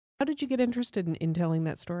How did you get interested in telling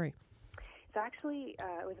that story? It's actually,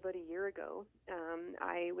 it was about a year ago.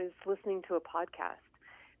 I was listening to a podcast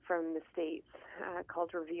from the States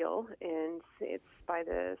called Reveal, and it's by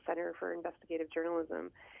the Center for Investigative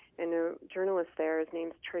Journalism. And a journalist there, his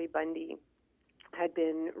name's Trey Bundy, had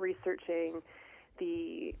been researching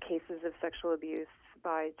the cases of sexual abuse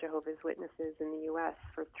by Jehovah's Witnesses in the U.S.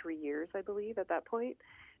 for 3 years, I believe, at that point.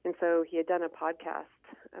 And so he had done a podcast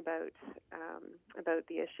about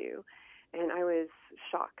the issue, and I was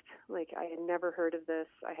shocked. Like, I had never heard of this.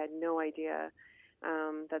 I had no idea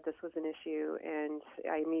that this was an issue, and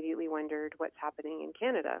I immediately wondered what's happening in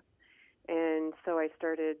Canada. And so I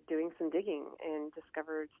started doing some digging and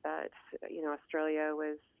discovered that, Australia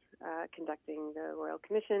was conducting the Royal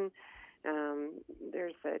Commission.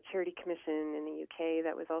 There's a charity commission in the UK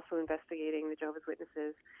that was also investigating the Jehovah's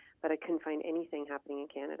Witnesses, but I couldn't find anything happening in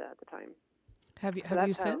Canada at the time. Have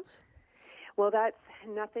you since? Well, that's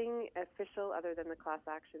nothing official other than the class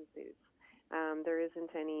action suits. There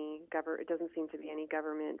isn't any it doesn't seem to be any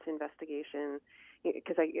government investigation,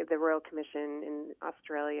 because the Royal Commission in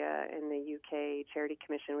Australia and the UK Charity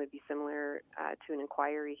Commission would be similar to an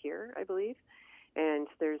inquiry here, I believe. And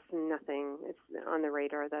there's nothing on the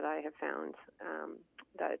radar that I have found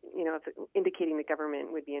that, indicating the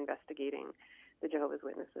government would be investigating the Jehovah's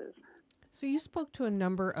Witnesses. So you spoke to a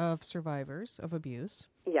number of survivors of abuse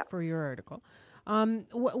for your article.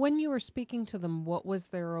 When you were speaking to them, what was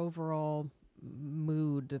their overall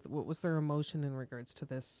mood? What was their emotion in regards to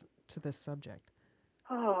this subject?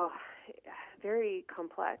 Oh, very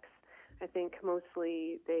complex. I think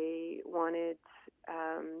mostly they wanted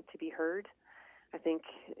to be heard. I think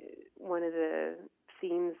one of the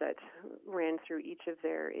themes that ran through each of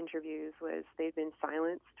their interviews was they'd been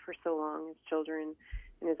silenced for so long as children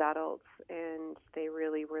and as adults, and they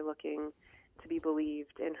really were looking to be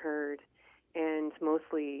believed and heard. And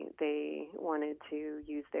mostly they wanted to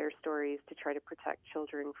use their stories to try to protect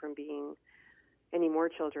any more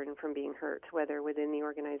children from being hurt, whether within the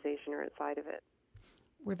organization or outside of it.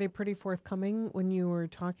 Were they pretty forthcoming when you were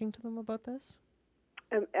talking to them about this?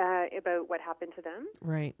 About what happened to them?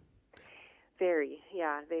 Right. Very,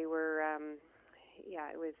 yeah. They were,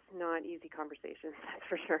 it was not easy conversations, that's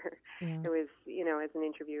for sure. Yeah. It was, as an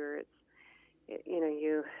interviewer,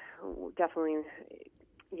 you definitely,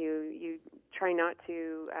 you try not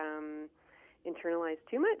to internalize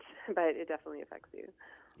too much, but it definitely affects you.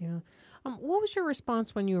 Yeah. What was your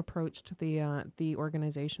response when you approached the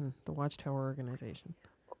organization, the Watchtower organization?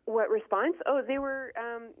 What response? Oh, they were,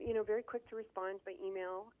 very quick to respond by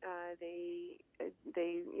email. They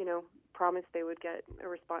promised they would get a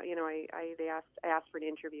response. I asked for an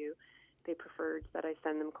interview. They preferred that I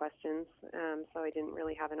send them questions, so I didn't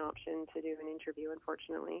really have an option to do an interview,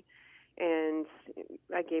 unfortunately. And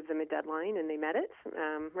I gave them a deadline, and they met it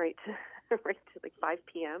right to like 5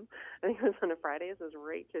 p.m. I think it was on a Friday, so it was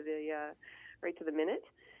right to the minute.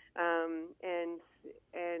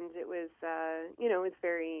 And it was, it's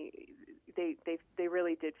very, they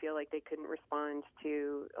really did feel like they couldn't respond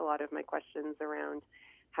to a lot of my questions around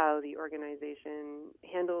how the organization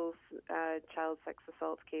handles child sex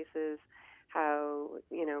assault cases, how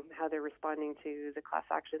they're responding to the class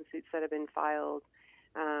action suits that have been filed,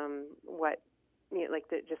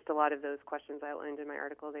 just a lot of those questions I outlined in my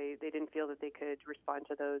article. They didn't feel that they could respond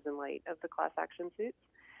to those in light of the class action suits.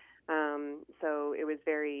 So it was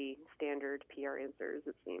very standard PR answers,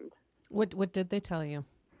 it seemed. What did they tell you?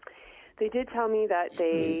 They did tell me that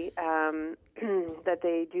they that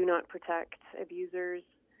they do not protect abusers.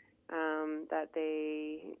 That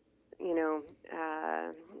they,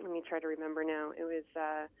 let me try to remember now. It was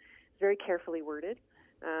very carefully worded,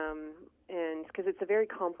 and because it's a very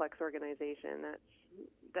complex organization.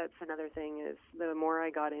 That's another thing. Is the more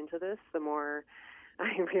I got into this, the more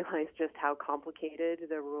I realized just how complicated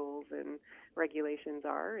the rules and regulations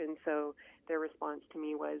are, and so their response to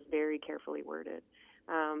me was very carefully worded.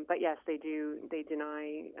 But yes, they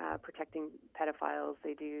deny protecting pedophiles.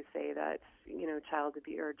 They do say that child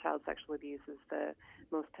abuse or child sexual abuse is the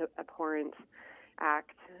most abhorrent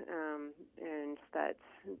act, and that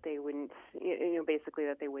they wouldn't, basically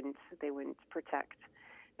that they wouldn't protect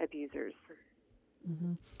abusers.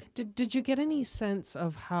 Mm-hmm. Did you get any sense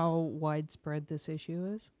of how widespread this issue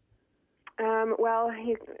is?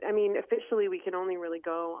 Officially we can only really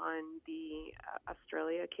go on the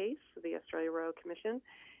Australia case, the Australia Royal Commission,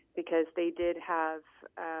 because they did have,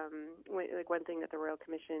 one thing that the Royal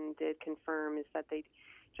Commission did confirm is that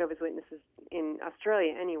Jehovah's Witnesses in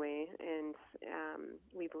Australia anyway, and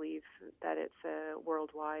we believe that it's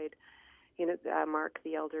worldwide. Mark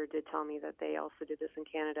the Elder did tell me that they also did this in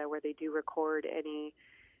Canada, where they do record any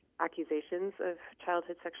accusations of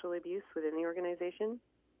childhood sexual abuse within the organization.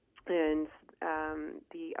 And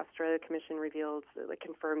the Australia Commission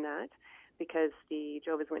confirmed that, because the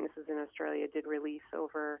Jehovah's Witnesses in Australia did release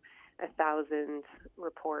over 1,000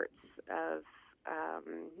 reports of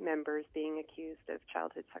members being accused of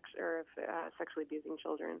sexually abusing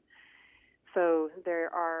children. So there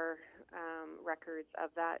are records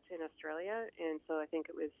of that in Australia, and so I think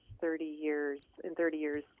it was 30 years. In 30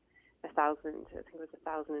 years,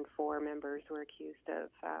 1,004 members were accused of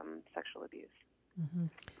sexual abuse. Mm-hmm.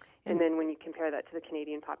 And then when you compare that to the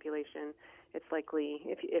Canadian population, it's likely,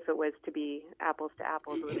 if it was to be apples to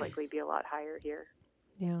apples, it would likely be a lot higher here.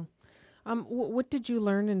 Yeah. What did you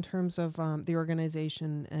learn in terms of the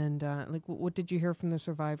organization, and what did you hear from the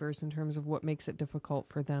survivors in terms of what makes it difficult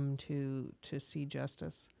for them to see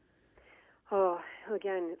justice? Oh,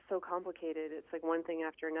 again, it's so complicated. It's like one thing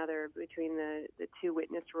after another, between the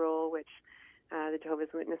two-witness rule, which the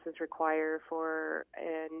Jehovah's Witnesses require for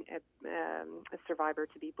a survivor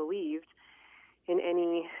to be believed in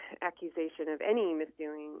any accusation of any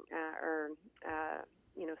misdoing or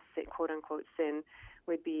quote-unquote sin,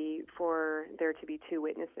 would be for there to be two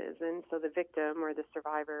witnesses. And so the victim or the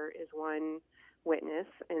survivor is one witness,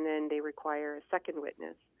 and then they require a second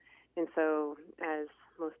witness. And so, as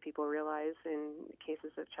most people realize, in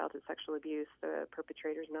cases of childhood sexual abuse, the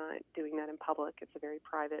perpetrator's not doing that in public. It's a very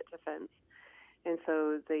private offense. And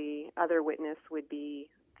so the other witness would be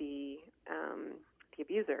the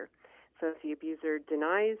abuser. So if the abuser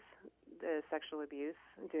denies the sexual abuse,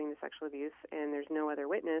 doing the sexual abuse, and there's no other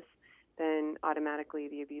witness, then automatically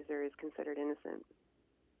the abuser is considered innocent.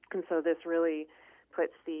 And so this really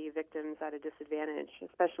puts the victims at a disadvantage,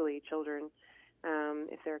 especially children,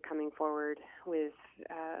 if they're coming forward with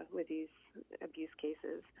these abuse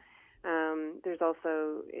cases. There's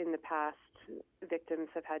also, in the past, victims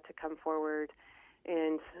have had to come forward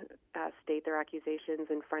and state their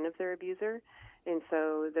accusations in front of their abuser. And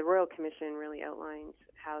so the Royal Commission really outlined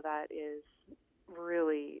how that is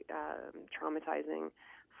really traumatizing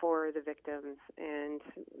for the victims, and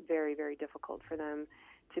very, very difficult for them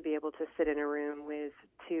to be able to sit in a room with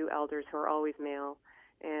two elders who are always male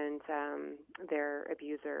and their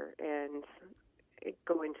abuser and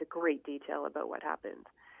go into great detail about what happened.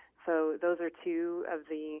 So those are two of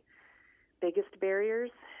the biggest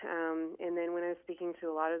barriers. And then when I was speaking to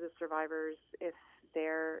a lot of the survivors, if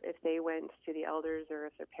they went to the elders, or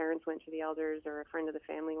if their parents went to the elders, or a friend of the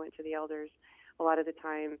family went to the elders, a lot of the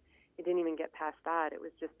time it didn't even get past that. It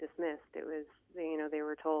was just dismissed. It was, they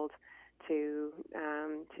were told to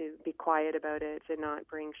be quiet about it, to not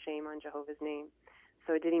bring shame on Jehovah's name.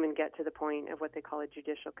 So it didn't even get to the point of what they call a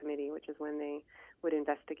judicial committee, which is when they would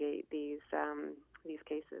investigate these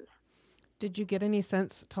cases. Did you get any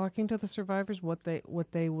sense, talking to the survivors, what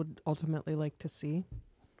they would ultimately like to see?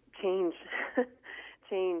 Change.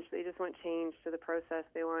 Change. They just want change to the process.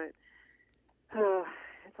 They want,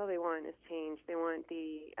 that's all they want, is change. They want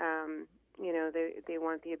they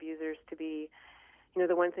want the abusers to be,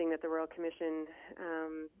 the one thing that the Royal Commission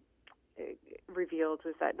revealed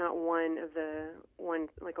was that not one of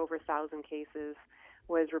over 1,000 cases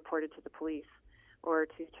was reported to the police or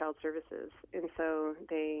to child services. And so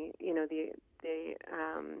the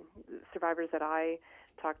survivors that I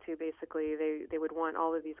talked to, basically, they would want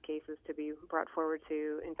all of these cases to be brought forward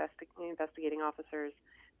to investigating officers,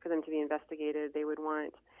 for them to be investigated. They would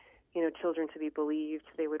want, children to be believed.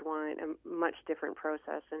 They would want a much different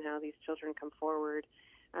process in how these children come forward.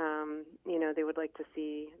 They would like to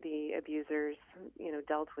see the abusers,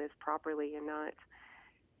 dealt with properly, and not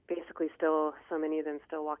basically still, so many of them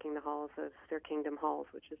still walking the halls of their kingdom halls,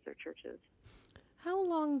 which is their churches. How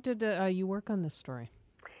long did you work on this story?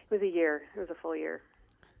 It was a year. It was a full year.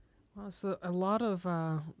 Well, so a lot of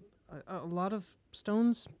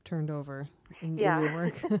stones turned over in your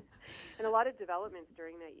work. And a lot of developments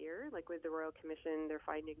during that year, like with the Royal Commission, their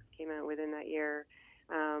findings came out within that year.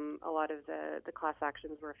 A lot of the class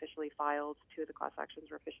actions were officially filed. 2 of the class actions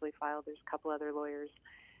were officially filed. There's a couple other lawyers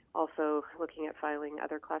also looking at filing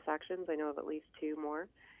other class actions. I know of at least 2 more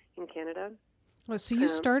in Canada. Well, so you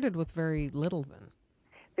started with very little then?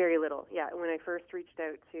 Very little, yeah. When I first reached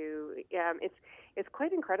out to, it's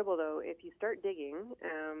quite incredible though. If you start digging,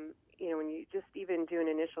 when you just even do an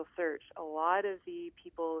initial search, a lot of the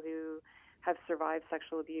people who have survived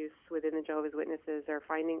sexual abuse within the Jehovah's Witnesses are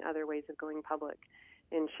finding other ways of going public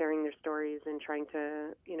and sharing their stories and trying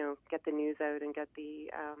to, get the news out and get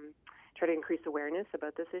try to increase awareness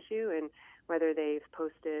about this issue. And whether they've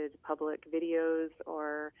posted public videos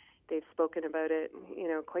or they've spoken about it,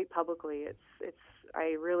 quite publicly,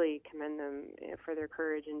 I really commend them for their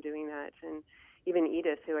courage in doing that. And, even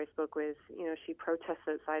Edith, who I spoke with, she protests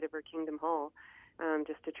outside of her Kingdom Hall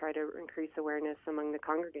just to try to increase awareness among the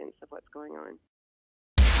congregants of what's going on.